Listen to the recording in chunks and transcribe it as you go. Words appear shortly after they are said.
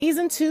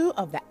Season 2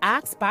 of the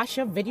Ask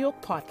Basha video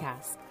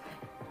podcast.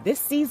 This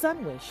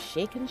season, we're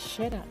shaking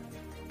shit up.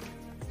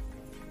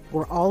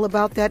 We're all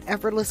about that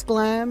effortless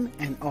glam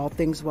and all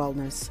things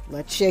wellness.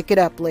 Let's shake it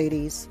up,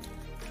 ladies.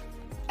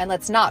 And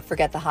let's not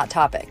forget the hot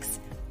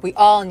topics. We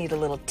all need a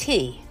little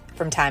tea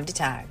from time to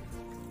time.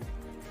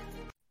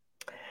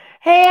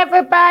 Hey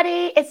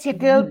everybody, it's your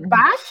girl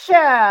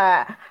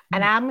Basha,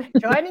 and I'm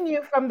joining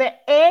you from the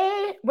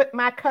A with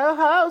my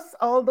co-host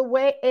all the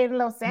way in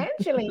Los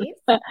Angeles.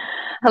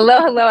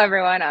 Hello,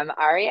 everyone. I'm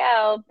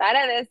Ariel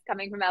Paredes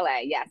coming from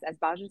LA. Yes, as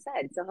Basha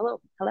said. So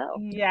hello.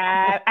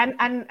 Yeah,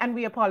 and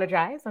we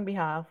apologize on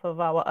behalf of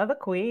our other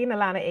queen,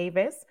 Alana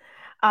Avis.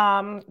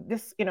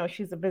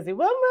 She's a busy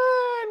woman.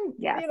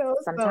 Yes,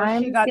 so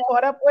she got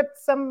caught up with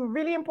some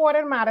really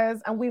important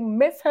matters, and we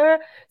miss her.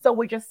 So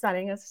we're just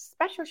sending a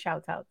special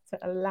shout out to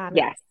Alana.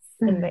 Yes.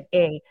 In the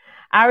A.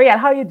 Ariel,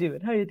 how you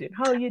doing? I'm good.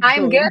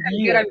 Let me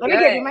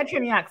give you my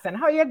Trini accent.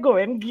 How you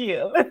going,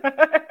 Gil?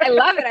 I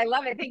love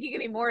it. Think you give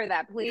me more of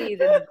that, please.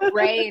 It's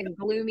gray and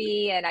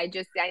gloomy, and I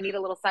need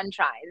a little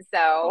sunshine.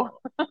 So,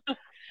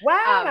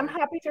 well, I'm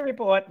happy to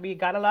report we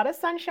got a lot of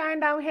sunshine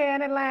down here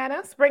in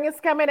Atlanta. Spring is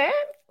coming in.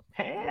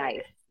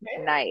 Hey.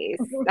 Nice.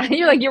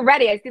 You're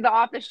ready. I see the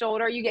off the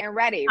shoulder. You getting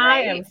ready,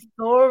 right? I am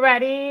so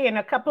ready. In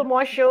a couple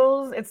more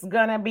shows, it's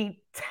gonna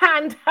be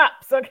tanned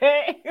ups,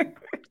 okay?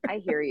 I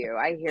hear you.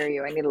 I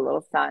need a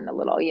little sun,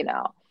 You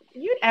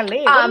LA.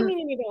 What do you mean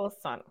you need a little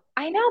sun?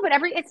 I know, but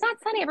it's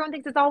not sunny. Everyone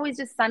thinks it's always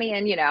just sunny,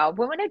 and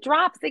but when it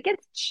drops, it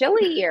gets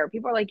chilly here.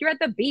 People are like, "You're at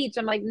the beach."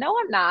 I'm like, "No,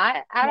 I'm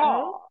not at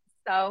all."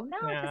 So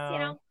just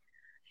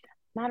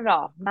not at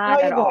all.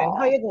 Not at all.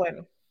 How you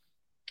going?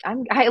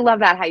 I love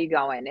that. How you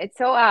going? It's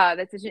so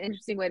that's such an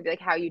interesting way to be like,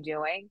 how you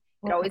doing?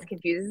 It always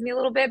confuses me a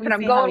little bit, but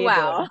I'm going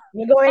well.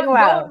 You're going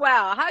well. Going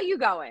well. How you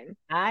going?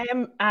 I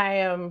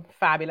am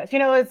fabulous.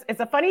 It's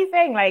a funny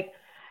thing. Like,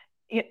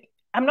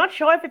 I'm not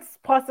sure if it's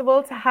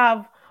possible to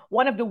have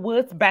one of the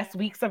worst best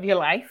weeks of your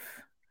life.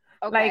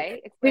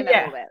 Okay, explain that a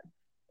little bit.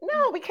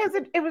 No, because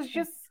it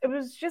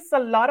was just a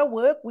lot of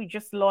work. We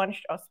just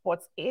launched our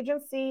sports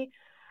agency.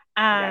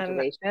 And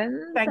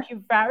congratulations. Thank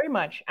you very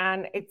much.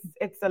 And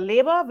it's a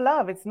labor of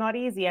love. It's not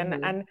easy.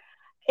 And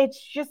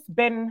it's just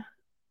been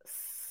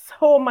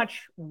so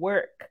much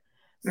work.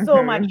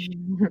 So much.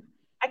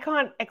 I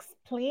can't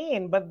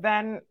explain, but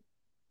then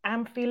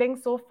I'm feeling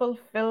so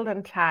fulfilled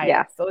and tired.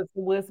 Yeah. So it's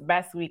the worst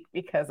best week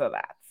because of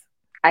that.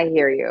 I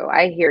hear you.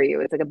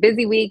 It's like a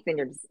busy week,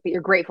 then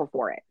you're grateful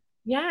for it.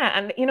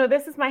 Yeah. And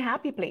this is my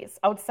happy place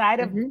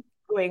outside of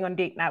going on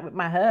date night with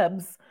my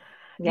hubs.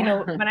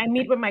 Yeah. When I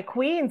meet with my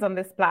queens on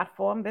this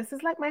platform, this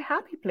is like my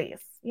happy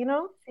place,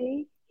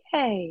 See?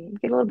 Hey,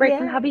 get a little break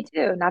from hubby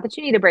too. Not that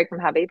you need a break from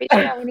hubby,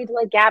 but we need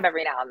to gab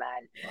every now and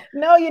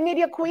then. No, you need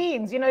your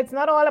queens. It's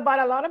not all about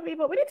a lot of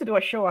people. We need to do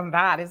a show on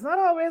that. It's not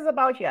always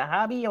about your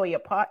hubby or your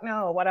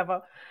partner or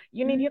whatever.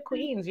 You need your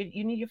queens.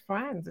 You need your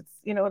friends. It's,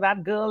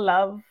 that girl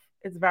love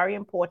is very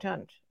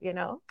important,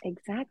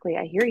 Exactly.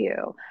 I hear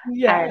you.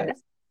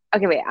 Yes.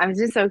 Okay, wait. I'm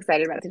just so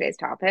excited about today's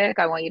topic.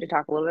 I want you to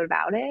talk a little bit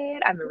about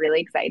it. I'm really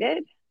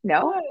excited.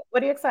 No?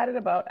 What are you excited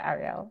about,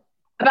 Ariel?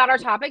 About our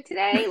topic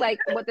today,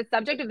 what the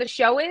subject of the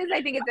show is.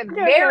 I think it's a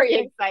very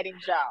exciting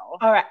show.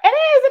 All right, it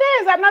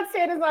is. I'm not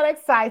saying it's not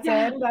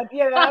exciting, but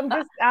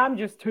I'm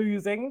just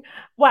teasing.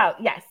 Well,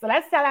 yes. So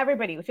let's tell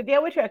everybody. Today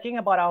we're talking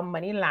about our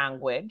money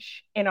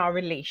language in our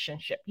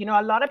relationship.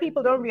 A lot of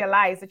people don't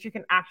realize that you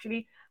can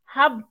actually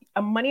have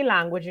a money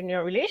language in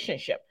your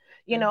relationship.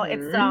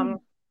 It's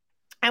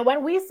and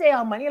when we say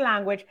our money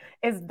language,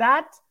 is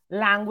that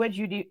language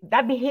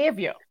that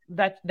behavior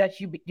that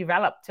you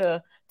develop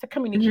to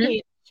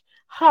communicate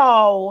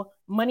how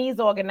money is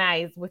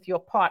organized with your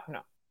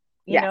partner,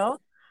 you know?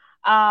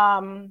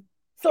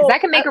 So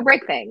that can make or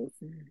break things.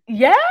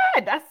 Yeah,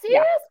 that's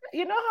serious. Yeah.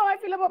 You know how I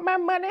feel about my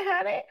money,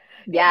 honey?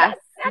 Yes.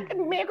 That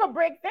can make or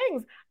break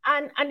things.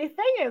 And the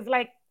thing is,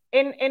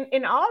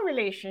 in our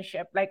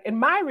relationship, in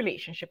my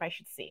relationship, I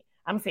should say,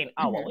 I'm saying,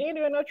 we ain't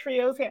doing no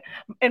trios here.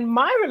 In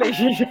my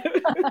relationship.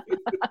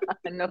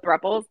 No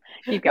thruples.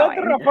 Keep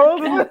going. No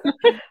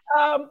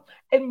thruples.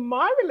 In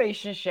my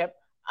relationship,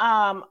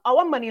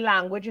 our money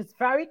language is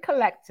very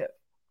collective.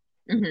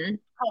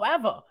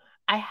 However,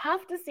 I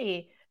have to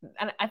say,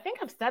 and I think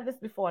I've said this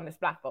before on this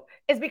platform,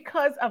 it's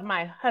because of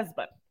my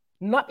husband,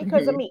 not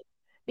because of me.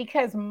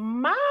 Because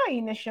my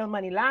initial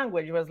money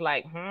language was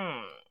like,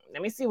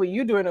 let me see what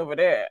you're doing over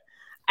there.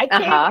 I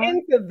came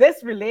into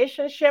this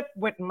relationship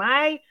with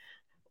my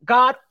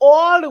God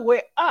all the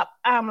way up.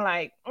 I'm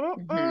like,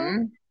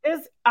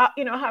 this,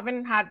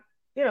 having had,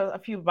 a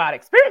few bad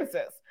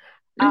experiences.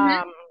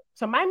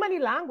 So my money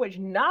language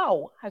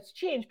now has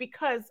changed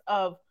because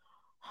of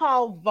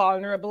how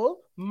vulnerable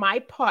my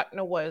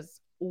partner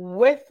was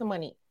with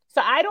money.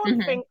 So I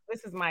don't think,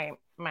 this is my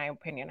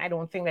opinion, I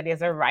don't think that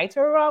there's a right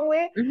or wrong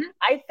way.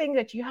 I think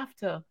that you have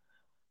to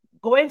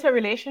go into a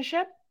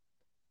relationship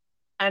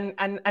and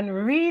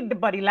read the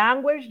body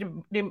language,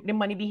 the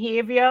money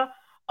behavior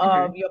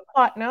of your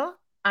partner,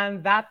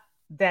 and that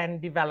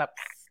then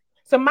develops.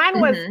 So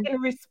mine was in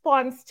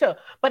response to,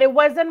 but it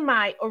wasn't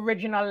my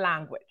original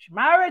language.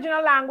 My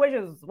original language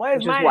is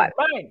what is mine? Is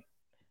mine.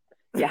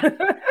 Yeah.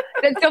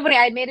 That's so funny.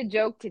 I made a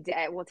joke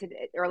today. Well,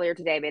 earlier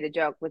today, I made a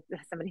joke with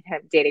somebody that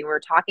I'm dating. We were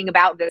talking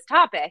about this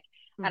topic.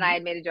 And I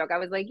had made a joke. I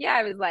was like,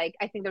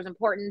 I think there's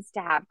importance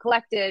to have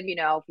collective,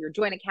 for your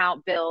joint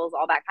account, bills,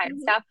 all that kind of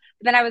stuff.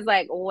 But then I was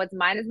like, well, what's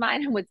mine is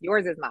mine and what's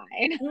yours is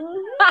mine.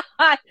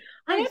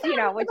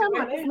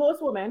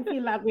 Most women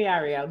feel that way,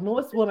 Ariel.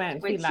 Most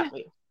women feel that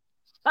way.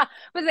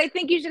 But I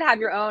think you should have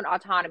your own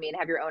autonomy and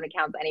have your own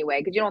accounts anyway,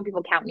 because you don't want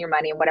people counting your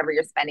money and whatever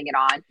you're spending it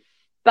on.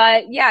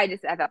 But yeah, I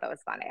thought that was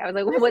funny. I was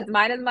like, well, what's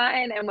mine is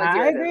mine and what's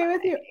yours is mine. I agree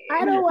with you.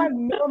 I don't want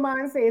no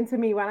man saying to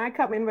me when I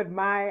come in with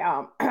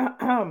my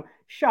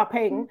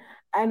shopping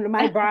and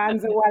my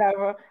brands or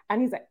whatever,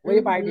 and he's like, what do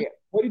you buy here?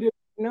 What do you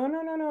do?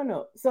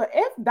 No. So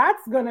if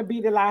that's going to be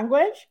the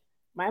language,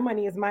 my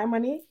money is my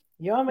money.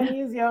 Your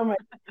money is your money.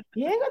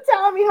 You ain't going to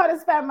tell me how to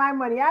spend my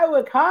money. I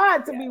work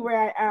hard to be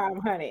where I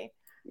am, honey.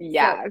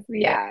 Yes.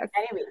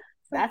 Anyway,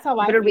 that's how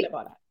I feel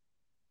about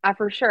it.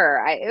 For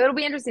sure. It'll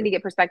be interesting to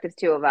get perspectives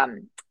too of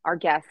our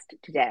guest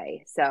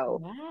today.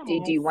 So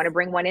do you want to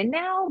bring one in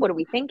now? What are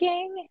we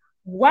thinking?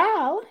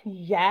 Well,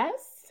 yes.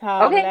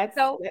 Okay.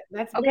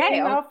 Let's bring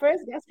in our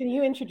first guest. Can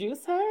you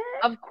introduce her?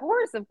 Of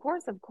course.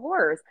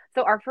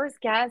 So our first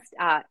guest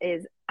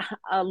is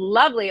a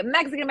lovely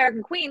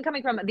Mexican-American queen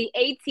coming from the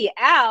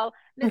ATL,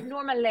 Ms.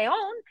 Norma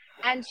Leon.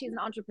 And she's an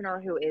entrepreneur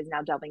who is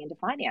now delving into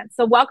finance.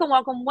 So welcome.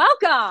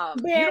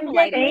 Bienvenida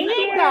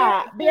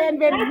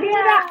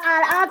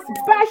al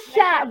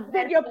Special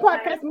Video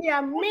Podcast, mi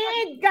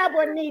amiga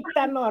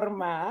bonita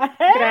Norma.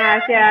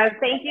 Gracias.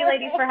 Thank you,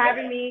 ladies, for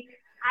having me.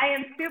 I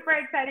am super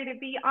excited to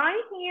be on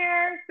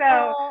here.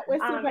 So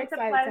it's a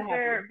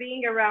pleasure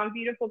being around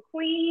beautiful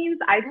queens.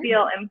 I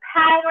feel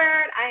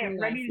empowered. I am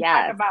ready to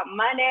talk about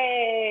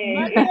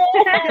money.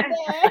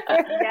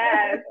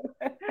 Yes.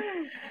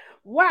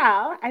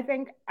 Well, I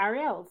think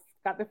Ariel's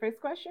got the first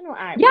question, or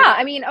I? Yeah,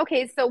 I mean,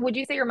 okay, so would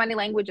you say your money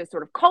language is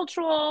sort of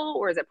cultural,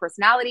 or is it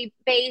personality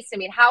based? I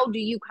mean, how do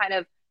you kind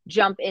of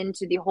jump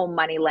into the whole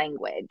money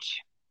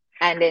language?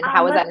 And then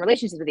how is that in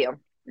relationship with you?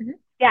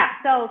 Yeah,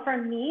 so for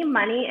me,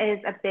 money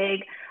is a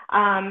big,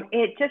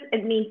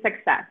 it means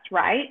success,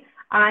 right?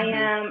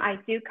 I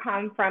do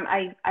come from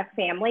a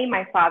family.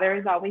 My father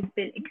has always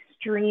been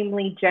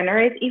extremely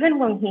generous, even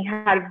when he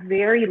had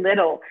very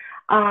little.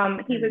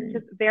 He was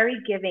just very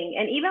giving.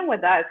 And even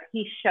with us,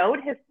 he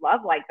showed his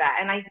love like that.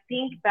 And I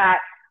think that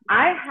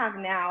I have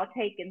now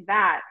taken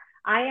that.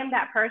 I am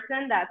that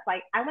person that's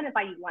like, I want to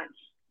buy you lunch.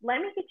 Let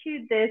me get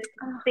you this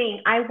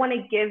thing. I want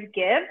to give.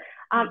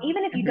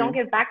 Even if you don't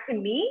give back to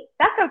me,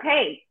 that's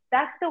okay.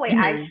 That's the way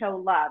I show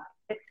love.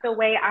 It's the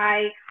way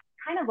I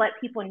kind of let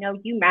people know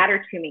you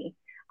matter to me.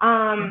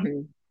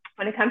 When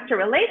it comes to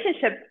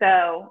relationships,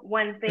 though,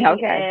 one thing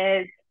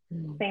is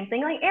same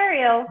thing like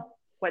Ariel.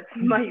 What's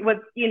mine is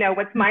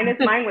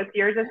mine, what's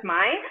yours is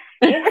mine.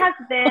 It has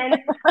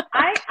been,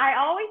 I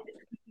always,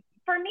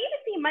 for me to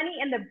see money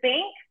in the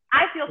bank,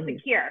 I feel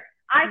secure.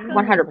 I feel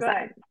 100%.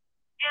 Good.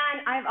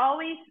 And I've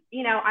always,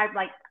 I've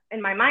like,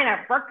 in my mind,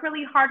 I've worked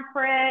really hard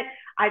for it.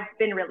 I've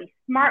been really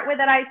smart with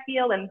it, I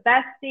feel,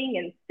 investing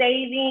and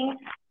saving.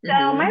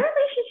 So my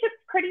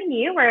relationship's pretty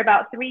new. We're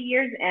about 3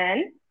 years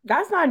in.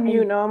 That's not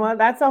new, Norma.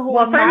 That's a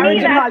whole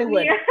marriage in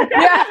Hollywood.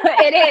 Yeah,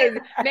 it is.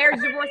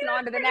 Marriage, divorce, and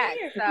on to the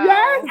next. So.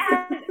 Yes.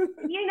 And,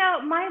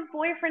 my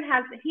boyfriend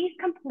he's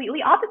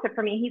completely opposite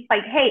for me. He's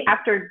like, hey,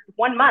 after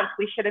 1 month,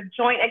 we should have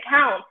joint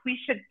accounts. We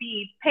should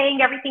be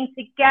paying everything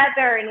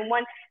together in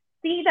one,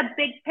 see the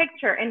big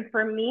picture. And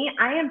for me,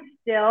 I am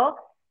still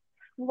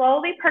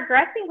slowly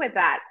progressing with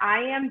that. I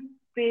am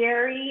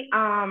very,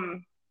 I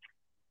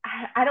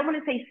don't want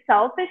to say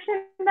selfish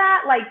in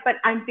that, but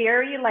I'm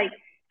very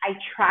I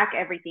track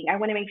everything. I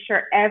want to make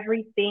sure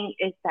everything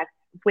is that's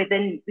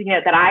within,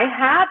 that I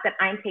have, that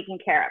I'm taking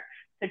care of.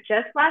 So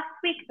just last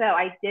week, though,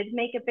 I did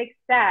make a big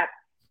step,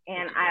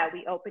 and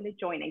we opened a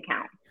joint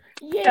account.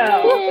 Yay!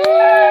 So,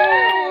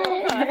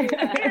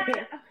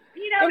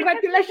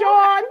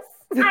 congratulations!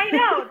 I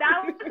know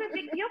that was a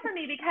big deal for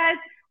me because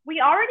we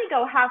already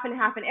go half and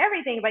half in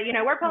everything, but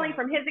we're pulling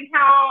from his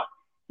account.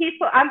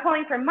 I'm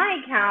pulling from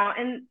my account,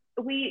 and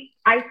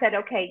I said,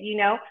 okay,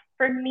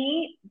 for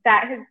me,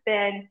 that has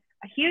been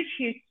a huge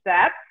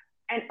step.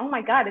 And oh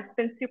my God, it's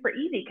been super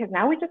easy because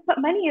now we just put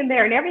money in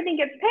there and everything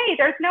gets paid.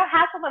 There's no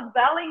hassle of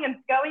belling and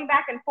going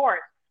back and forth.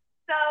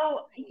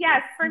 So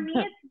yes, for me,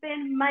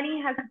 money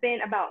has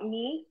been about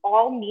me,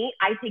 all me.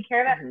 I take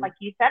care of it. Like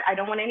you said, I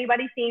don't want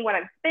anybody seeing what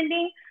I'm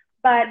spending,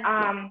 but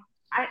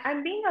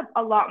I'm being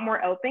a lot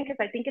more open because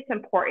I think it's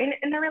important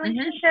in the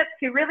relationship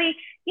to really,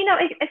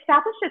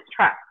 establish this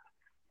trust.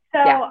 So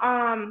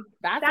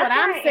that's what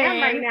I'm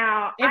saying right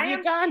now. If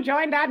you can't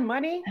join that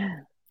money.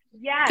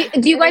 Yes.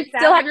 Do you guys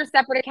still have your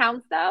separate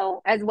accounts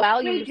though, as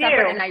well? We do.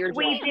 Separate and now you're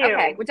joint. We do.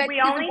 Okay, which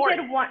we only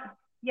did one.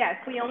 Yes,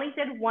 we only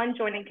did one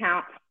joint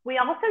account. We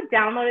also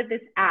downloaded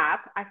this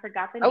app. I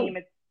forgot the name.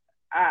 It's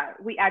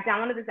I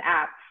downloaded this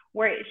app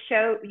where it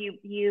showed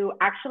you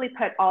actually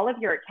put all of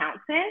your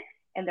accounts in,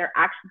 and they're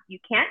actually, you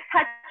can't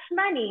touch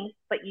money,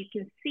 but you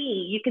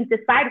can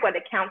decide what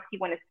accounts you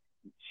want to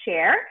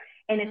share.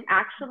 And it's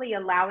actually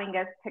allowing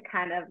us to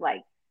kind of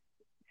like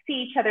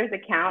see each other's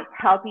accounts,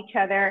 help each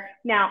other.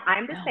 Now,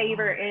 I'm the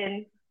saver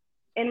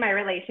in my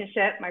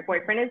relationship. My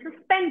boyfriend is the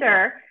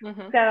spender. So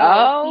but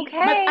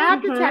I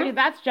have to tell you,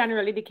 that's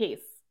generally the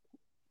case.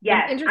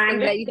 Yes, interesting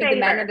that you think the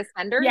men are the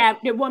spenders. Yeah,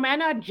 the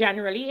women are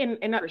generally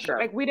in a, sure.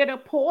 Like we did a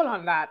poll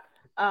on that,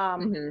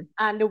 and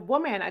the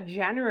women are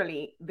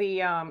generally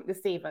the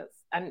savers.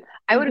 And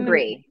I would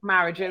agree.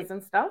 Marriages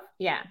and stuff.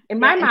 Yeah, in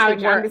my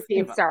marriage, I'm the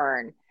saver.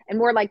 Concern and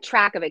more like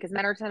track of it, because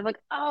men are kind of like,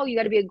 oh, you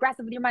got to be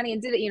aggressive with your money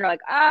and do it. You're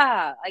like,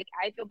 like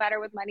I feel better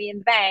with money in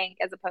the bank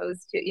as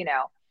opposed to, you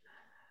know.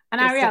 And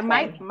Ariel,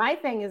 my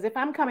thing is, if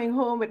I'm coming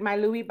home with my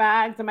Louis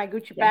bags and my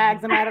Gucci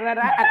bags and my and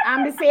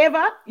I'm the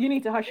saver, you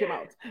need to hush your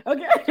mouth.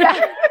 Okay.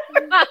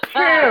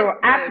 True.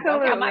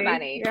 Absolutely. Don't my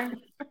money. Yeah.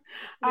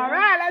 All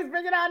right, let's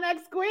bring it on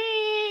next queen.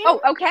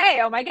 Oh, okay.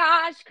 Oh my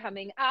gosh.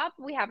 Coming up,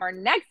 we have our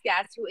next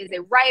guest, who is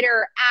a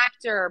writer,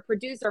 actor,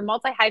 producer,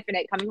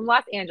 multi-hyphenate coming from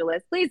Los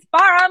Angeles. Please,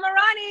 Farah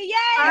Marani. Yay!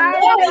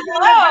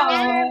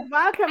 Hello.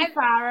 Welcome,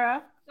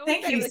 Farah.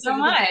 Thank you so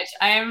much.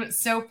 I am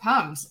so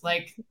pumped.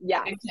 Like,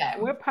 yeah,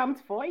 we're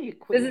pumped for you,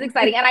 Queen. This is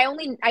exciting. And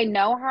I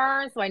know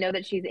her, so I know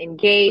that she's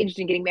engaged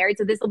and getting married.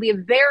 So this will be a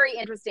very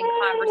interesting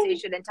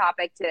conversation and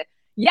topic to,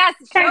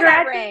 show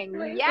that ring.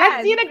 Yes.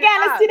 Let's see it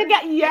again. Let's see it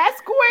again.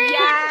 Yes, Queen.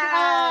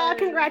 Yes.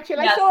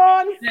 Congratulations.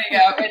 Yes. There you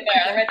go.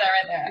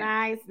 Right there.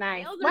 Nice.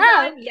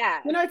 Well,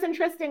 you know, it's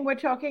interesting. We're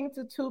talking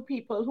to two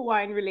people who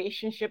are in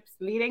relationships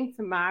leading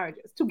to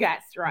marriages, two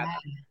guests, rather.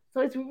 Yeah. So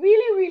it's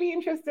really, really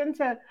interesting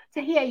to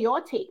hear your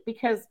take,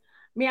 because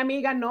mi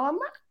amiga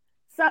Norma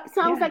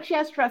sounds like she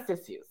has trust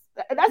issues.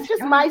 That's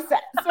just my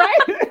sense, right?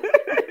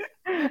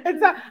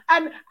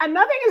 And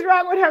nothing is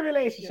wrong with her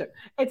relationship.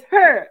 It's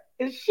her.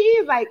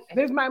 She's like,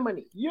 there's my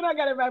money. You're not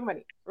getting my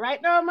money, right,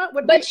 Norma?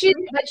 But she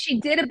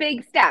did a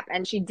big step,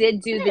 and she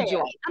did do the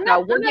joint. I'm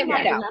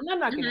not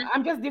knocking her.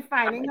 I'm just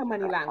defining her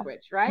money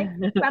language, right?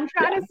 So I'm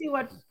trying to see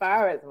what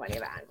Farah's money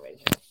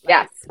language is.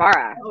 Yes,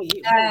 Farah.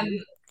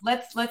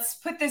 Let's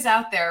put this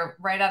out there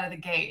right out of the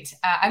gate.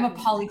 I'm a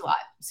polyglot,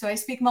 so I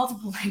speak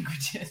multiple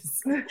languages.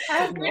 Which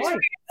means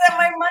that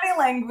my money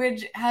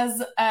language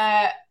has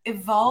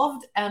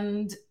evolved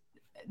and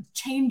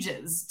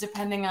changes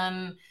depending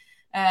on,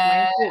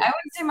 I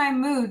wouldn't say my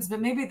moods, but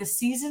maybe the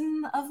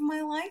season of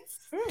my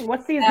life.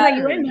 What season are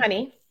you in,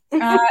 honey?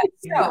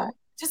 So,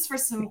 just for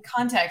some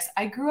context,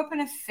 I grew up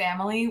in a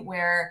family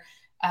where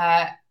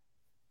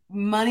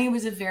money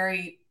was a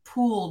very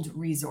pooled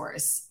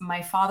resource.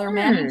 My father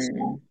managed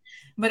it,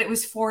 but it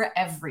was for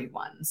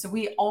everyone. So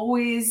we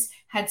always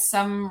had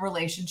some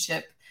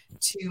relationship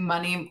to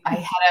money.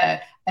 I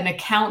had an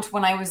account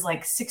when I was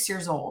like 6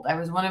 years old. I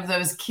was one of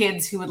those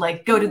kids who would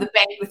like go to the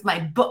bank with my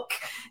book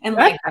and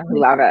like I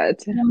love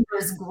it.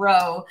 Numbers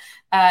grow.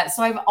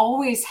 So I've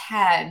always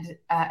had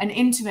an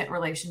intimate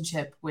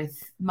relationship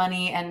with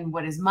money and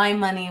what is my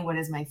money, what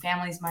is my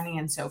family's money,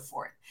 and so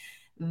forth.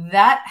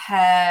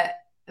 That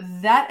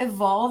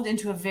evolved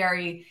into a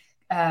very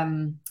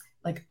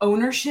like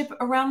ownership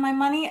around my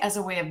money as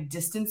a way of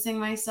distancing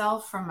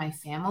myself from my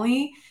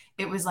family.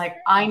 It was like,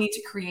 I need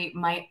to create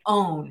my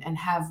own and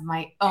have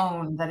my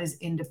own that is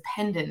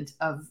independent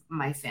of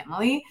my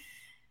family.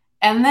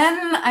 And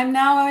then I'm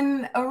now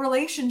in a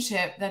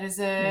relationship that is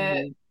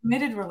a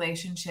committed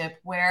relationship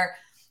where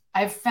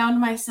I've found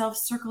myself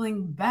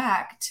circling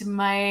back to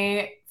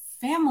my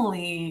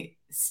family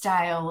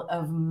style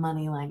of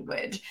money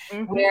language,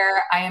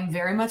 where I am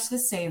very much the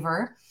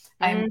saver.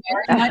 I'm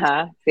very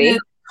much the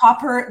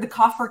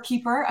coffer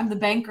keeper. I'm the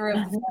banker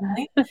of the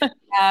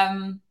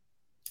family.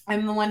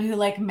 I'm the one who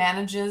like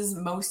manages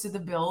most of the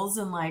bills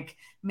and like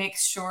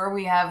makes sure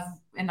we have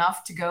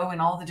enough to go in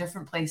all the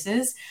different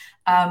places.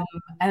 And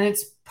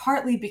it's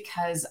partly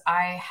because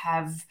I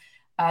have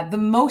the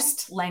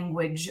most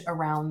language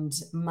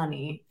around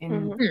money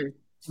in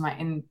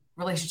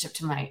relationship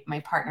to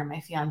my partner,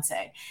 my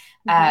fiance,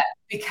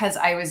 because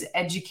I was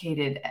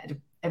educated at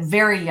a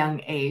very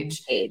young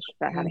age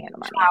about how to handle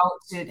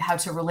money, how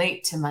to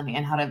relate to money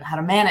and how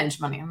to manage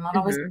money. I'm not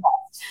always the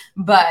best,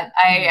 but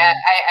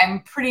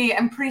I'm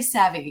pretty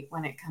savvy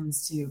when it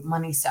comes to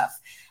money stuff.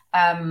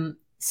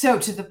 So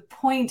to the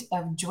point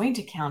of joint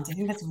accounts, I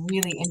think that's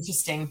really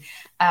interesting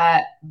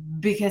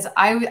because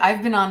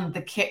I've been on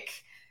the kick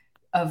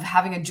of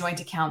having a joint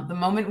account. The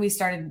moment we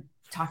started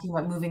talking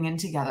about moving in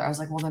together, I was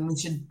like, well, then we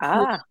should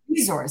pool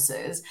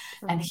resources.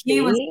 And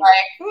he was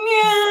like,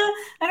 yeah,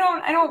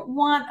 I don't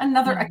want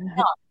another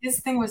account. His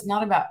thing was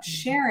not about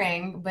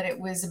sharing, but it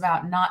was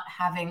about not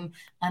having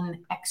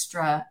an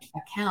extra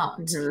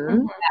account.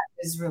 That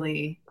was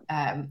really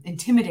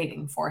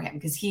intimidating for him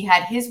because he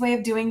had his way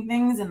of doing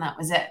things and that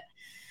was it.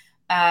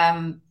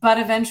 But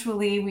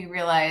eventually we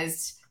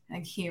realized, I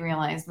think he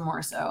realized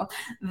more so,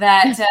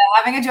 that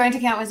having a joint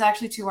account was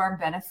actually to our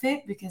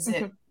benefit because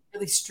it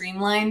really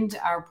streamlined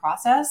our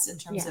process in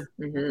terms of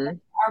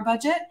our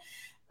budget.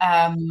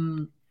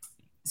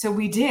 So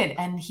we did,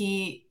 and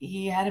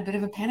he had a bit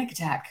of a panic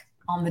attack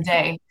on the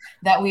day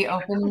that we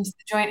opened the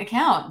joint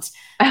account.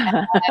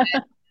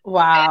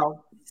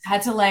 Wow.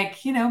 Had to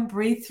like, you know,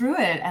 breathe through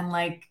it and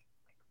like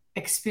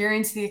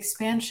experience the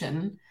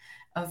expansion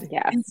of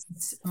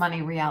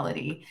money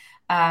reality.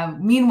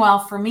 Meanwhile,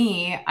 for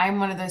me, I'm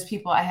one of those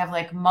people, I have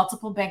like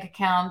multiple bank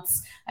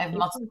accounts. I have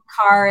multiple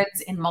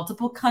cards in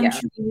multiple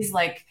countries.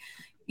 Like,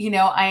 you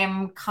know, I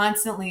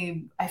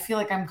feel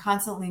like I'm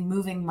constantly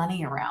moving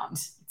money around.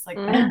 It's like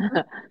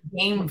a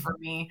game for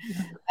me.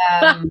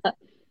 And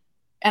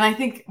I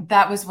think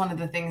that was one of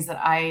the things that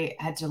I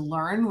had to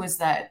learn, was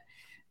that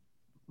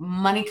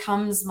money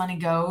comes, money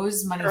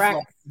goes, money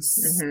flows.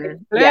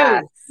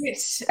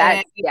 Yes.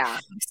 It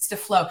needs to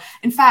flow.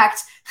 In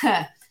fact,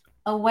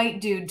 a white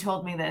dude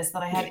told me this,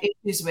 that I had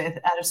issues with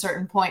at a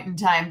certain point in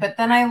time. But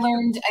then I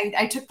learned,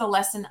 I took the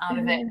lesson out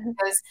of it,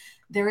 because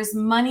there is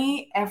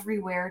money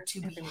everywhere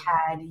to be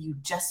had. You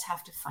just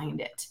have to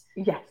find it.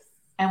 Yes.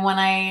 And when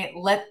I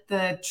let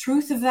the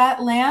truth of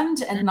that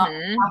land and not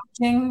the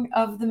packaging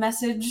of the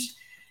message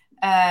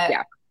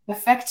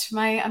affect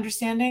my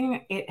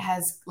understanding, it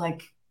has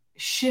like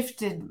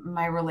shifted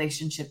my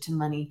relationship to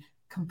money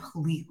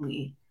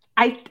completely.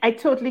 I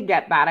totally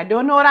get that. I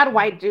don't know that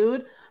white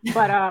dude,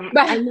 but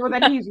I know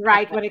that he's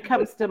right when it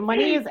comes to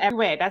money is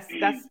everywhere. That's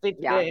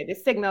the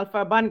signal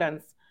for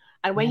abundance.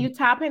 And when you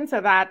tap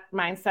into that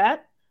mindset,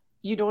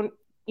 you're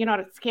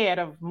not scared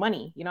of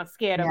money. You're not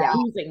scared of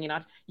losing.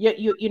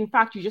 You in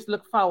fact, you just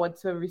look forward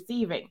to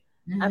receiving.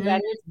 And then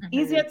it's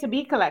easier to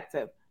be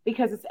collective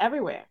because it's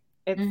everywhere.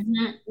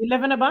 You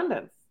live in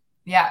abundance.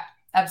 Yeah,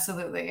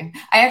 absolutely.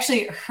 I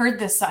actually heard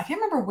this. I can't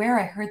remember where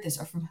I heard this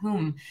or from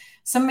whom.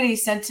 Somebody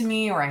said to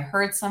me, or I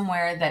heard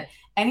somewhere, that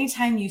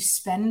anytime you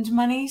spend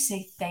money,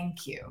 say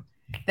thank you,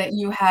 that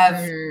you have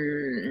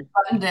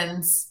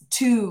abundance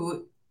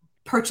to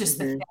purchase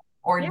the thing.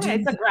 Or it's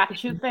a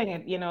gratitude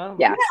thing, you know.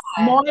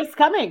 More is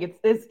coming.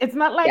 It's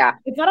not like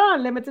it's not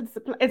unlimited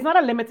supply. It's not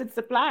a limited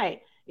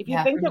supply. If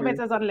you think of it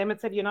as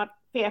unlimited, you're not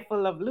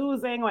fearful of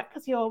losing, or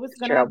because you're always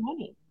going to have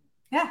money.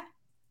 Yeah.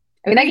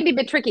 I mean, that can be a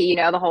bit tricky, you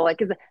know, the whole, like,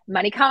 because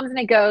money comes and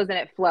it goes and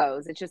it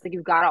flows. It's just like,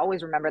 you've got to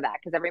always remember that,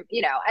 because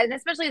and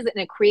especially as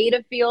in a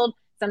creative field,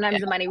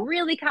 sometimes the money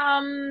really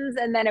comes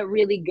and then it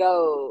really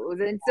goes.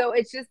 And so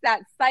it's just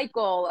that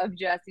cycle of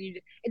just,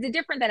 it's a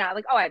different than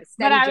like, I have a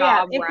steady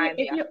job.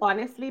 If you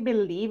honestly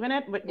believe in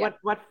it,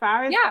 what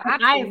Farah is,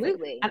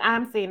 absolutely. And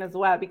I'm saying as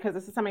well, because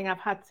this is something I've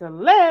had to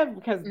live,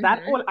 because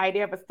that whole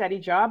idea of a steady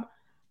job,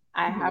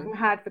 I haven't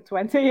had for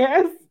 20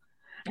 years.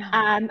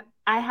 And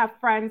I have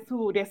friends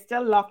who they're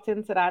still locked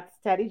into that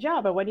steady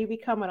job. And when you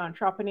become an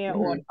entrepreneur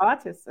or an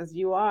artist, as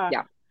you are,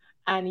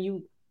 and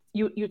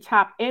you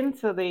tap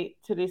into the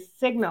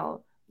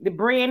signal, the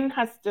brain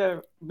has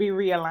to be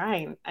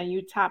realigned, and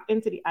you tap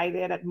into the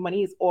idea that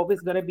money is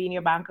always going to be in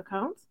your bank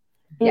account.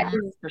 Yeah,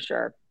 for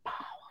sure.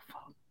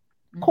 Powerful.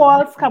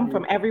 Calls come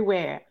from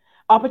everywhere.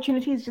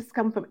 Opportunities just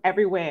come from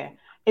everywhere.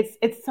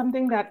 It's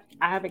something that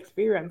I have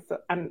experienced,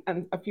 and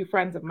a few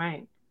friends of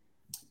mine.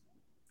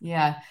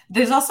 Yeah.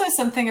 There's also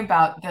something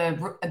about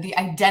the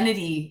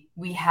identity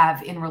we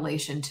have in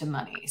relation to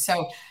money.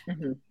 So, you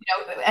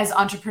know, as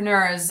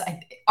entrepreneurs,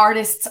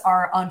 artists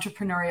are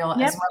entrepreneurial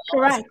as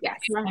well. Correct.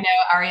 You know,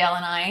 Ariel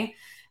and I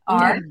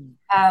are.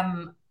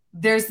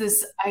 There's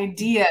this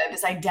idea,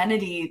 this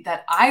identity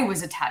that I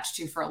was attached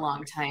to for a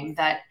long time,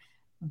 that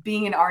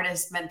being an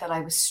artist meant that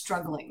I was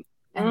struggling.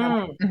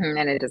 And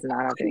it does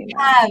not have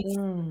a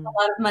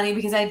lot of money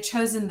because I had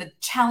chosen the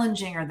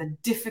challenging or the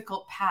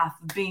difficult path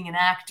of being an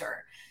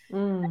actor.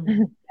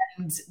 And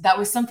that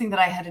was something that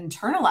I had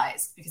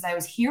internalized because I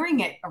was hearing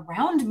it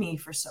around me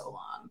for so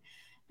long.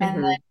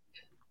 And then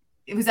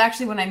it was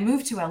actually when I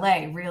moved to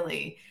LA,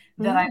 really,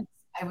 that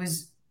I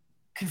was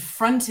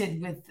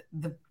confronted with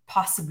the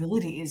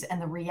possibilities and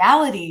the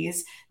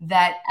realities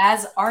that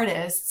as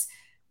artists,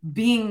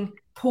 being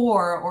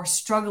poor or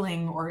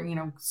struggling or, you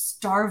know,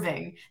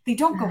 starving, they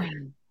don't go hand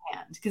in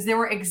hand, because there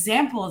were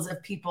examples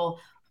of people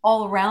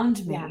all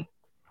around me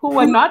who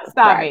were not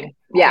starving.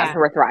 Who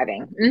were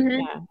thriving.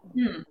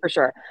 For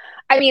sure.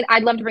 I mean,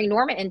 I'd love to bring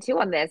Norma in too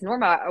on this.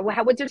 Norma,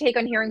 what's your take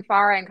on hearing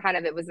Farah and kind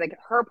of, it was like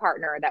her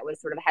partner that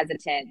was sort of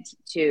hesitant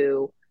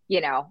to,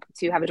 you know,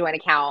 to have a joint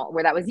account,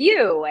 where that was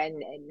you, and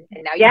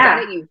now you've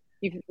done it.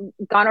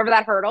 You've gone over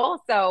that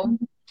hurdle. So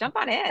jump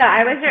on in. So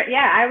I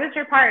was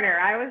your partner.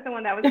 I was the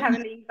one that was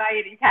having the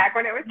anxiety attack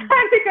when it was time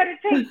to go to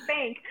Chase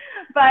Bank.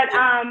 But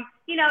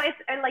you know, it's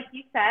like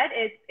you said,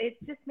 it's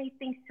just made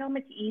things so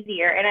much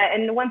easier.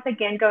 And once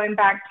again, going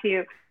back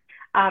to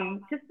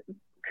just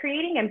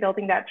creating and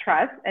building that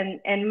trust,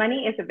 and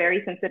money is a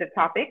very sensitive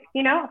topic,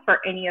 you know, for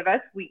any of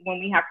us. When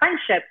we have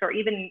friendships or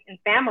even in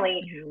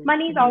family,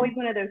 money is always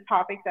one of those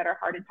topics that are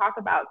hard to talk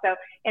about. So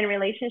in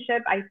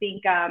relationship, I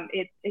think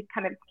it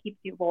kind of keeps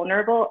you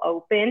vulnerable,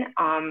 open.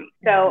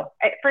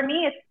 For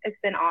me, it's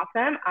been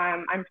awesome.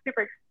 I'm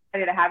super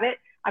excited to have it.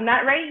 I'm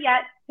not ready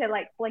yet to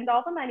like fling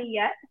all the money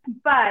yet,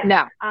 but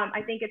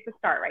I think it's a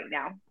start right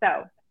now.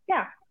 So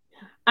yeah.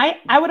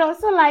 I would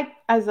also like,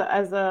 as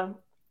a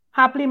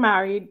happily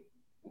married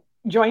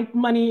joint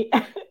money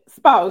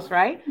spouse,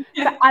 right,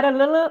 to add a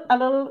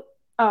little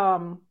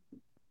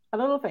a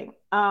little thing.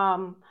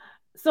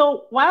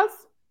 So whilst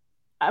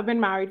I've been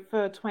married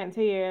for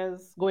 20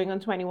 years, going on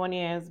 21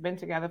 years, been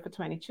together for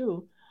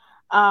 22,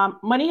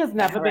 money has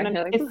never been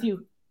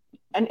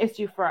an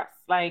issue for us.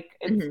 Like,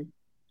 it's,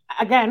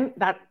 again,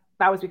 that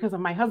was because of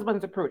my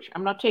husband's approach.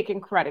 I'm not taking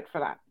credit for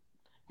that.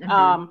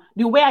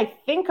 The way I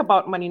think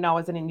about money now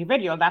as an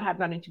individual, that had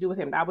nothing to do with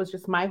him. That was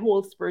just my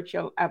whole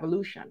spiritual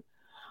evolution.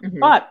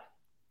 But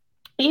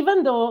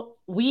even though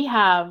we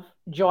have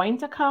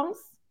joint accounts,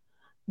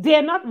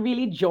 they're not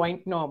really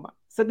joint, Norma.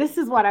 So this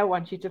is what I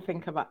want you to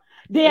think about.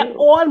 They are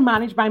all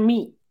managed by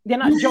me. They're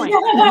not joint.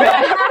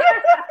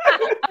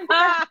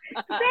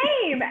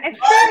 Same. It's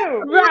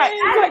true. Right.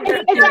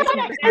 It's a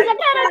kind of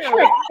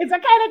trick. It's a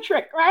kind of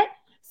trick, right?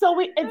 So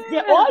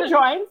they're all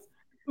joints.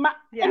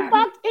 In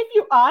fact, if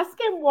you ask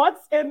him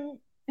what's in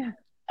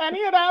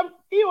any of them,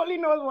 he only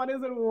knows what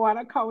is in one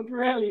account,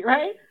 really,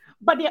 right?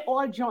 But they're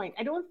all joint.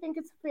 I don't think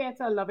it's fair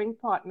to a loving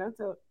partner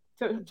to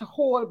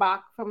hold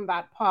back from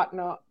that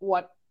partner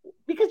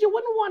because you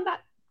wouldn't want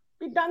that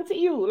be done to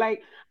you.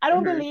 Like, I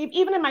don't believe,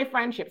 even in my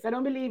friendships, I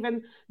don't believe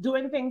in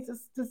doing things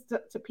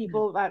to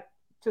people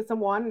to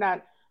someone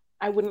that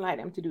I wouldn't like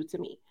them to do to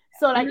me.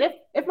 So like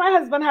if my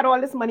husband had all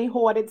this money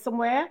hoarded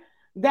somewhere,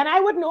 then I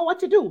would know what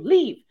to do,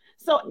 leave.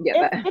 So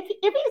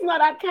if he's not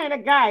that kind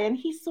of guy and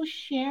he's so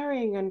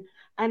sharing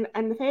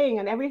and thing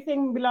and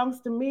everything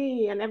belongs to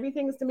me and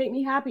everything is to make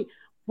me happy,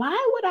 why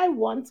would I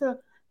want to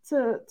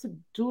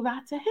do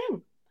that to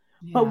him?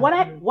 Yeah. But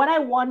what I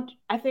want,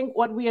 I think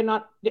what we are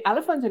not, the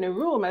elephant in the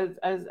room as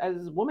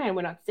women,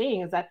 we're not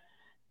saying is that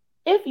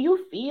if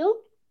you feel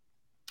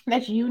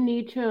that you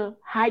need to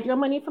hide your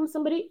money from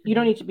somebody, you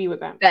don't need to be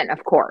with them. Then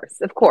of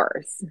course.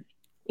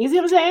 You see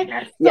what I'm saying?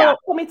 Yes. So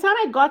from the time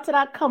I got to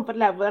that comfort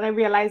level and I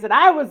realized that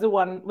I was the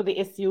one with the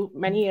issue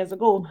many years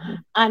ago,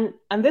 and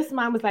this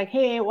man was like,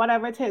 hey,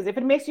 whatever it is, if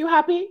it makes you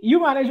happy, you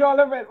manage all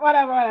of it,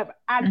 whatever.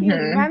 And he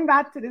ran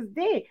that to this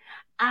day.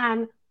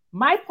 And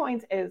my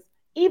point is,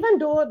 even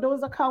though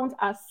those accounts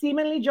are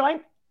seemingly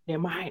joint, they're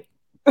mine.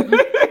 I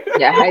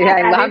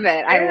love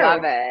it. I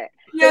love it.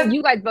 Yeah. So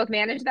you guys both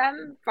manage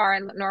them, Farah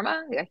and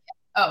Norma? Yeah.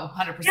 Oh,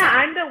 100%. Yeah,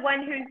 I'm the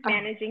one who's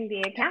managing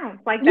the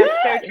accounts. Like, that's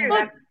so true.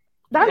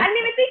 I didn't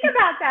even think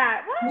about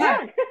that.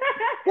 What?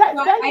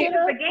 It's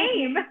a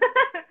game.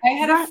 I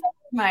had a friend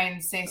of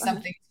mine say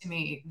something to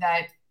me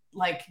that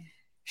like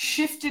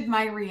shifted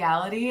my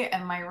reality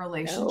and my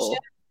relationship,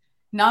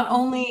 not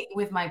only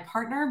with my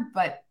partner,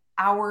 but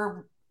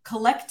our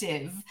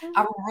collective,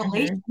 our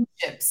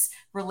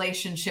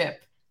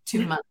relationship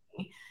to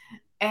money.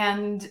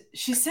 And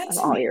she said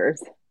to all me,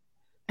 yours.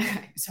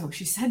 So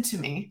she said to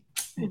me,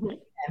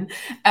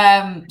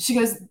 she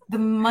goes, the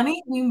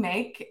money we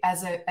make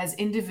as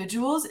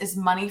individuals is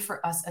money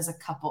for us as a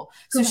couple.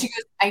 So she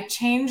goes, I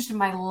changed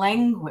my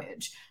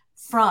language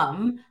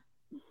from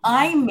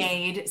I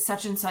made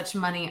such and such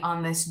money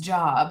on this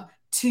job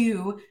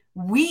to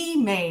we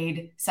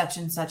made such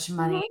and such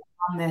money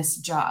on this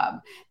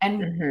job.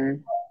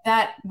 And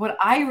that what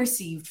I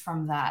received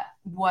from that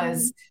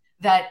was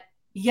that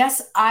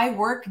yes, I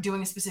work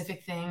doing a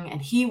specific thing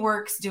and he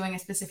works doing a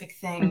specific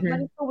thing.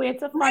 But it's a way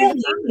to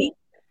find money.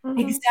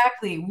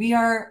 Exactly. We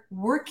are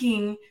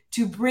working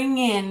to bring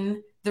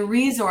in the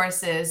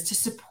resources to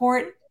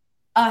support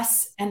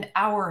us and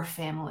our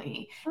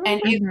family.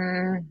 And if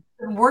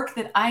the work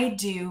that I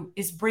do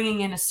is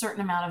bringing in a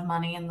certain amount of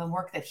money and the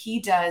work that he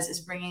does is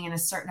bringing in a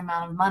certain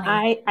amount of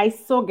money. I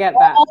so get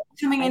that. All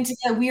coming in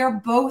together. We are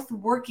both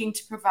working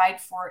to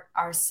provide for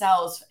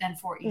ourselves and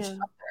for each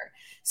other.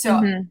 So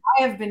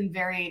I have been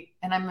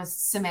and I'm a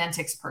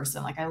semantics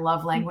person. Like I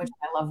love language,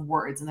 I love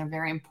words, and they're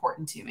very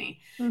important to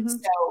me.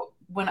 So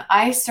when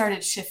I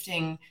started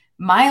shifting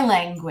my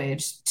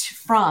language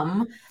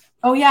from,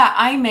 oh yeah,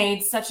 I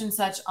made such and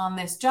such on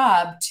this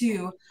job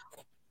to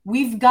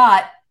we've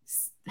got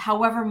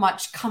however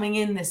much coming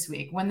in this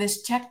week. When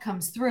this check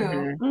comes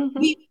through,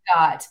 we've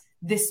got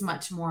this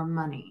much more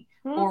money,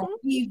 or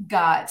we've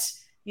got,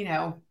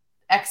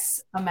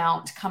 X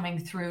amount coming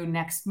through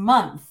next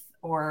month,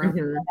 or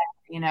and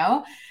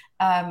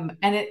I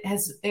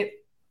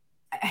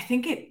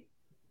think it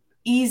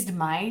eased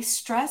my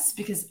stress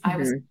because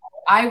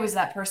I was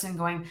that person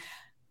going,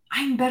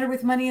 I'm better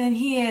with money than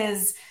he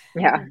is.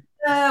 Yeah.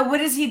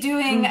 What is he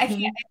doing? I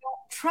don't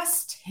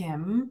trust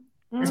him.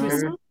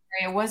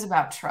 It was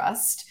about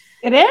trust.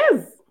 It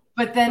is.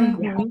 But then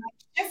I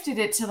shifted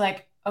it to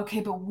like,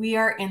 okay, but we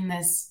are in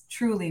this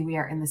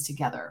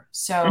together.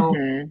 So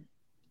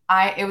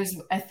it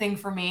was a thing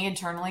for me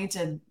internally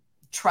to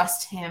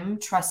trust him,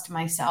 trust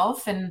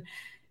myself, and,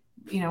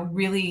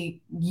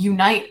 really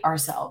unite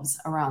ourselves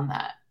around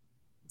that.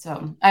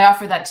 So I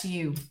offer that to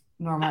you,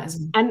 Norma.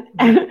 And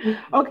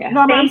okay,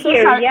 Norma, I'm so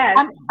sorry. Yes.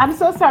 I'm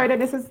so sorry that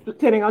this is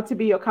turning out to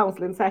be your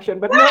counseling session,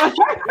 but no. No,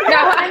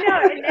 I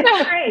know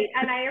it's great,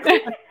 and I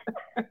appreciate.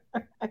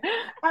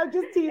 I'm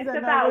just teasing. It's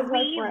about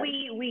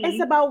we.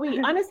 It's about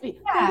we. Honestly,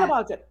 think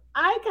about it.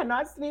 I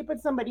cannot sleep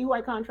with somebody who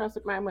I can't trust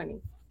with my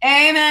money.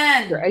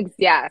 Amen.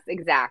 Yes,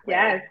 exactly.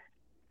 Yes.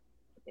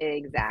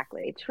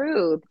 Exactly.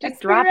 Truth.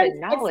 Just dropping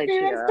knowledge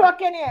here.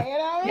 Talking here, you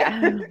know?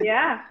 Yeah.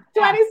 Yeah.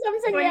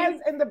 20-something years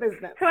in the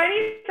business.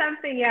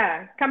 20-something,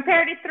 yeah.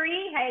 Compared to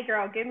 3, hey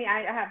girl,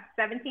 I have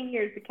 17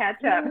 years to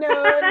catch up.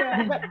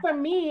 No. But for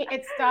me,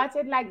 it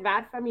started like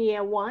that for me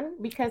year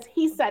 1 because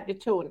he set the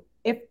tone.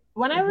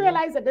 When I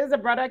realized that there's a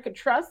brother I could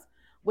trust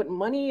with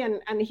money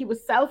and he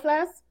was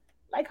selfless,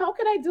 like how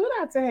could I do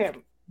that to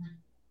him?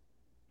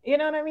 You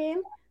know what I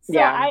mean? So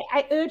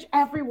I urge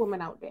every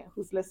woman out there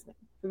who's listening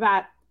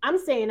that I'm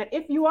saying that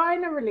if you are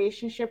in a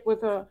relationship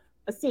with a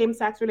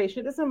same-sex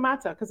relationship, it doesn't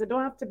matter because it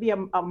don't have to be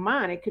a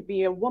man. It could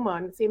be a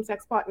woman,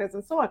 same-sex partners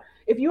and so on.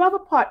 If you have a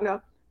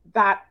partner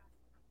that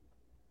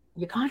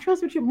you can't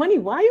trust with your money,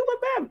 why are you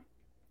with them?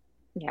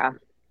 Yeah.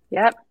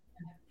 Yep.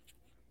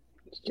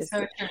 Just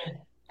so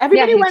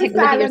everybody went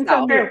silent.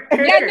 Yeah, no,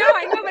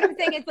 I know what I'm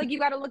saying. It's like you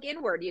got to look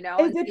inward, you know.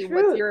 Is it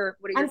true?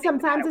 And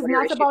sometimes it's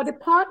not about the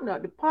partner.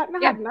 The partner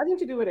has nothing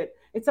to do with it.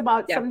 It's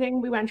about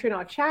something we went through in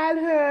our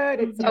childhood.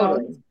 It's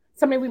about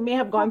something we may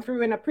have gone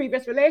through in a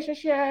previous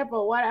relationship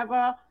or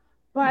whatever.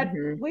 But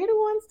we're the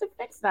ones to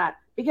fix that.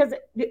 Because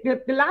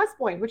the last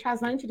point, which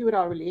has nothing to do with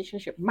our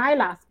relationship, my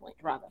last point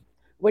rather,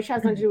 which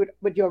has nothing to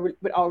do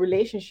with our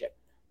relationship,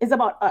 is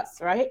about us,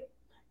 right?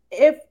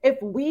 If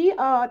we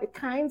are the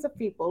kinds of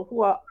people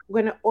who are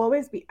going to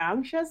always be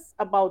anxious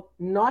about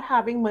not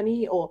having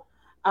money or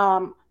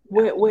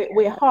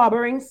we're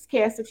harboring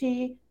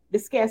the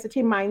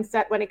scarcity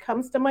mindset when it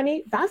comes to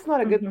money, that's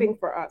not a good thing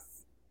for us.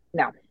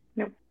 No.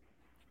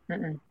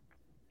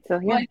 So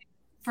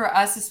for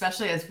us,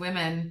 especially as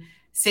women,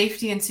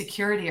 safety and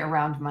security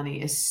around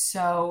money is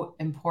so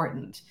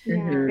important.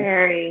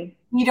 Very.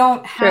 We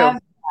don't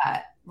have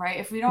that, right?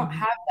 If we don't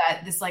have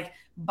that, this like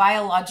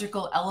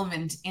biological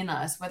element in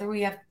us, whether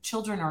we have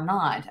children or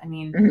not, I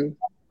mean,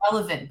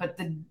 relevant, but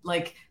the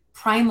like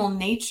primal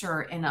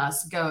nature in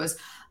us goes,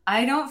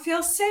 I don't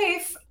feel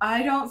safe.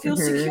 I don't feel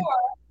secure.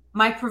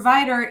 My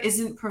provider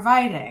isn't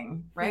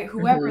providing, right?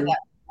 Whoever that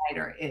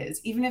provider is,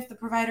 even if the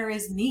provider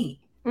is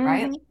me,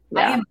 right?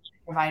 I am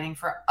providing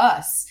for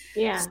us.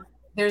 Yeah. So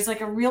there's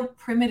like a real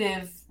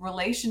primitive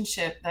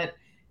relationship that,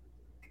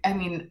 I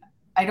mean,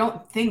 I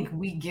don't think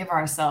we give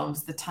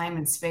ourselves the time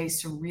and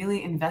space to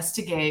really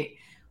investigate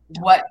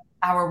what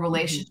our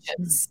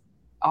relationships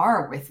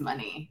are with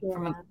money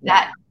from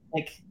that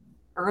like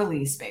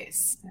early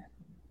space.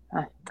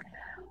 Well,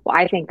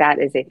 I think that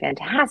is a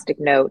fantastic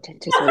note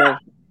to sort of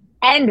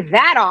end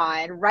that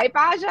on, right,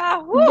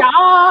 Baja? Woo!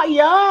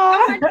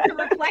 Yeah. So much to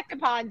reflect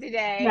upon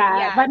today.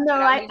 Yeah, but no,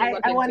 I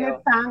want to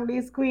thank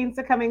these queens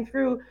for coming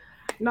through.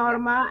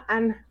 Norma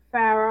and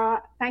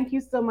Farah, thank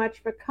you so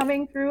much for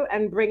coming through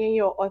and bringing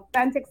your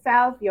authentic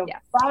self, your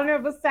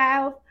vulnerable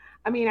self.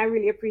 I mean, I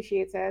really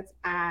appreciate it.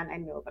 And I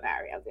know that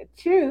Ariel did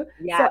too.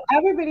 Yeah. So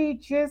everybody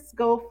just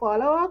go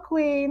follow our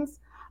queens.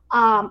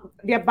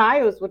 Their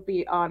bios would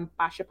be on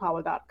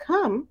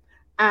bashapowell.com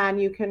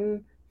and you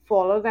can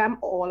follow them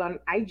all on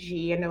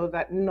IG. I know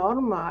that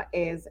Norma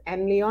is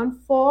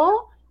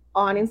nleon4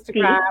 on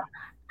Instagram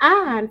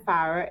and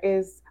Farah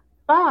is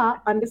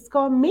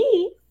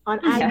bar_me on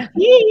IG.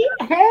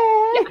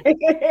 Hey.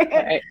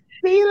 Right.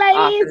 See you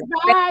ladies. Awesome.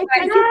 Bye.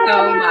 Thank you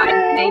so much.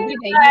 Thank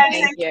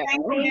you.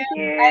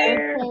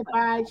 Okay,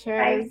 bye.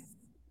 Cheers.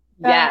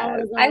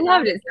 Yes, I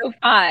loved it. So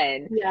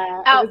fun.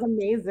 Yeah, it was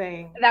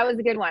amazing. That was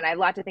a good one. I have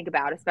a lot to think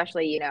about,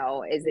 especially, you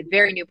know, as a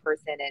very new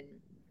person and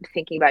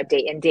thinking about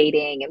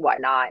dating and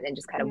whatnot, and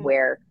just kind of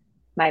where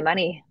my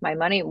money,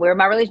 where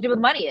my relationship with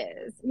money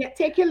is. Yeah,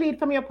 take your lead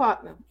from your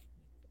partner.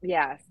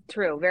 Yes,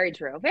 true. Very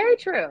true. Very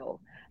true.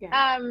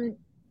 Yeah.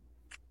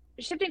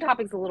 Shifting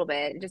topics a little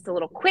bit, just a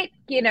little quick,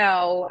 you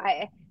know,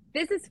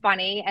 this is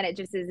funny and it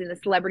just is in the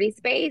celebrity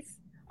space.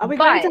 Are we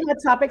going to Hot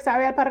Topics,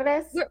 Ariel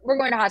Paredes? We're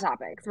going to Hot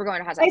Topics.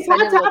 It's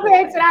Hot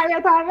Topics,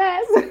 Ariel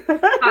Paredes.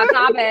 Hot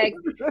Topics.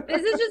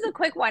 This is just a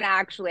quick one,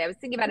 actually. I was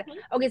thinking about it.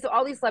 Okay, so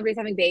all these celebrities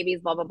having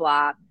babies, blah, blah,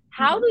 blah.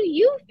 How do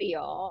you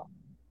feel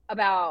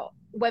about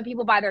when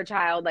people buy their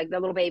child, like their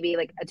little baby,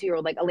 like a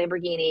 2-year-old, like a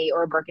Lamborghini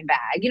or a Birkin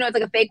bag? You know, it's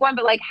like a fake one,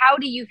 but like, how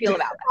do you feel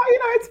about that? Oh, you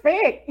know, it's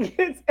fake.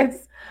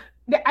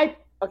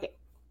 Okay.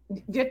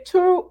 There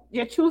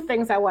are two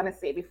things I want to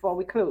say before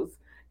we close.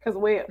 Because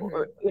we're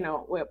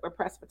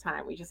pressed for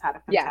time. We just had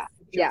a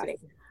fantastic show today.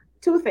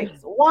 Two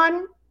things.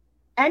 One,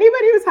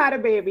 anybody who's had a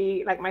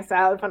baby, like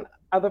myself and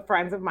other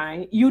friends of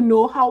mine, you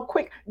know how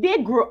quick they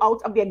grow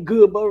out of their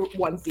Gerber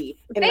onesie.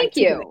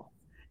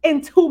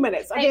 In 2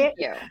 minutes. Okay? Thank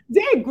you.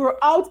 They grow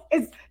out.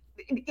 It's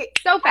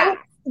so fast.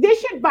 They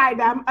should buy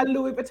them a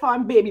Louis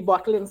Vuitton baby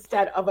bottle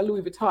instead of a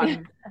Louis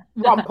Vuitton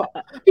romper.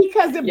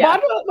 Because the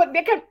bottle, but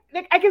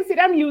I can see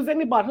them using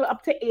the bottle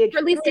up to age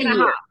at least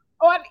 3.5.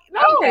 Or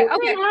no,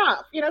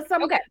 3.5. You know,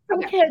 some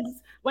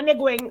kids, when they're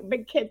going,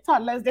 big kids,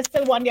 toddlers, they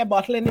still want their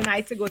bottle in the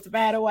night to go to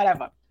bed or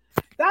whatever.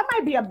 That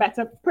might be a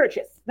better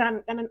purchase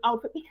than an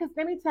outfit, because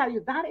let me tell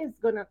you, that is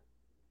gonna,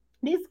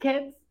 these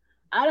kids,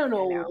 I don't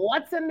know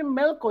what's in the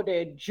milk or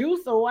the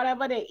juice or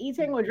whatever they're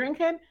eating or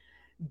drinking,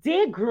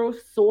 they grow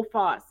so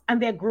fast,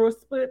 and their growth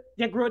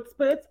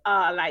spurts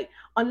are like,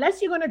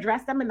 unless you're gonna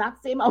dress them in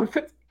that same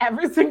outfit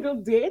every single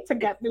day to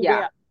get the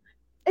way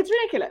It's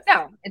ridiculous.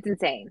 No, it's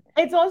insane.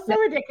 It's also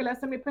ridiculous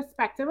from the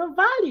perspective of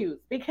values,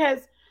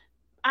 because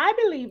I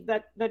believe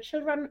that the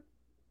children,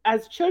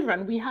 as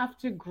children, we have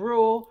to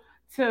grow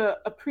to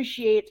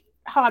appreciate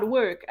hard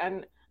work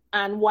and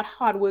what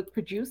hard work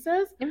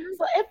produces. Mhm.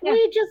 So if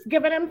we just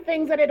giving them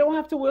things that they don't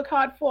have to work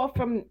hard for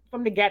from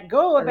the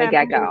get-go, From the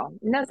get-go.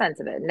 No sense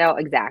of it. No,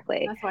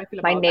 exactly. That's how I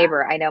feel My about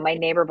neighbor, I know my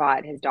neighbor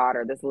bought his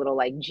daughter this little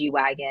like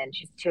G-Wagon.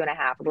 She's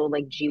 2.5, a little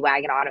like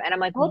G-Wagon auto. And I'm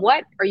like,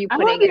 what are you I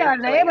putting hope in your it?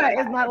 neighbor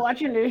is not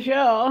watching this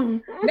show.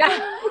 Because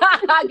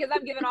I'm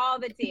giving all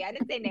the tea. I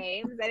didn't say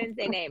names, but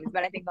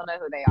I think they'll know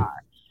who they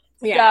are.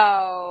 Yeah.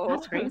 So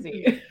That's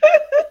crazy.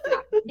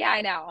 yeah,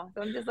 I know.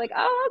 So I'm just like,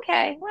 oh,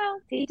 okay. Well,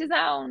 to each his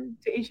own.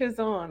 To each his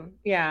own.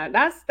 Yeah,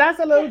 that's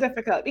a little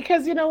difficult,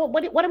 because you know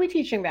what are we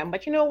teaching them?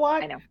 But you know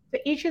what? I know.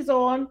 To each his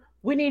own.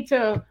 We need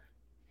to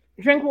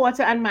drink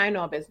water and mind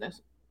our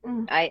business.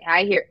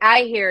 I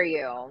hear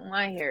you.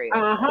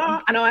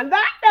 And on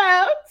that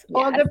note,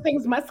 all good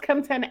things must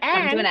come to an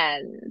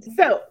end.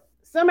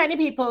 So many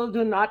people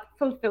do not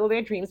fulfill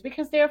their dreams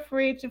because they're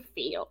afraid to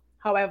fail.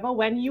 However,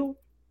 when you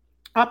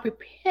are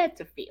prepared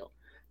to fail,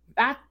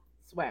 that's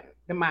when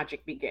the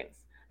magic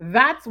begins.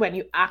 That's when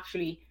you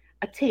actually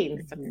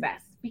attain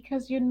success,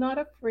 because you're not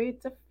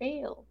afraid to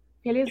fail.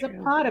 Failure is a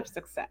part of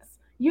success.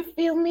 You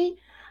feel me?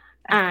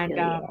 And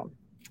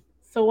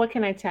so what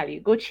can I tell you?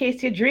 Go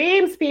chase your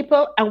dreams,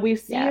 people, and we'll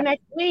see you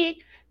next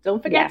week.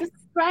 Don't forget to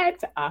subscribe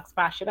to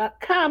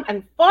AskBasha.com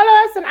and follow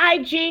us on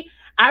IG.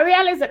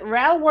 Ariel is at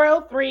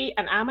RealWorld3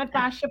 and I'm at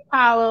Basha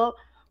Powell.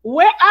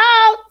 We're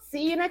out.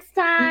 See you next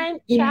time.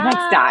 See you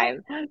next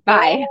time.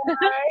 Bye.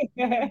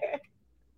 Bye.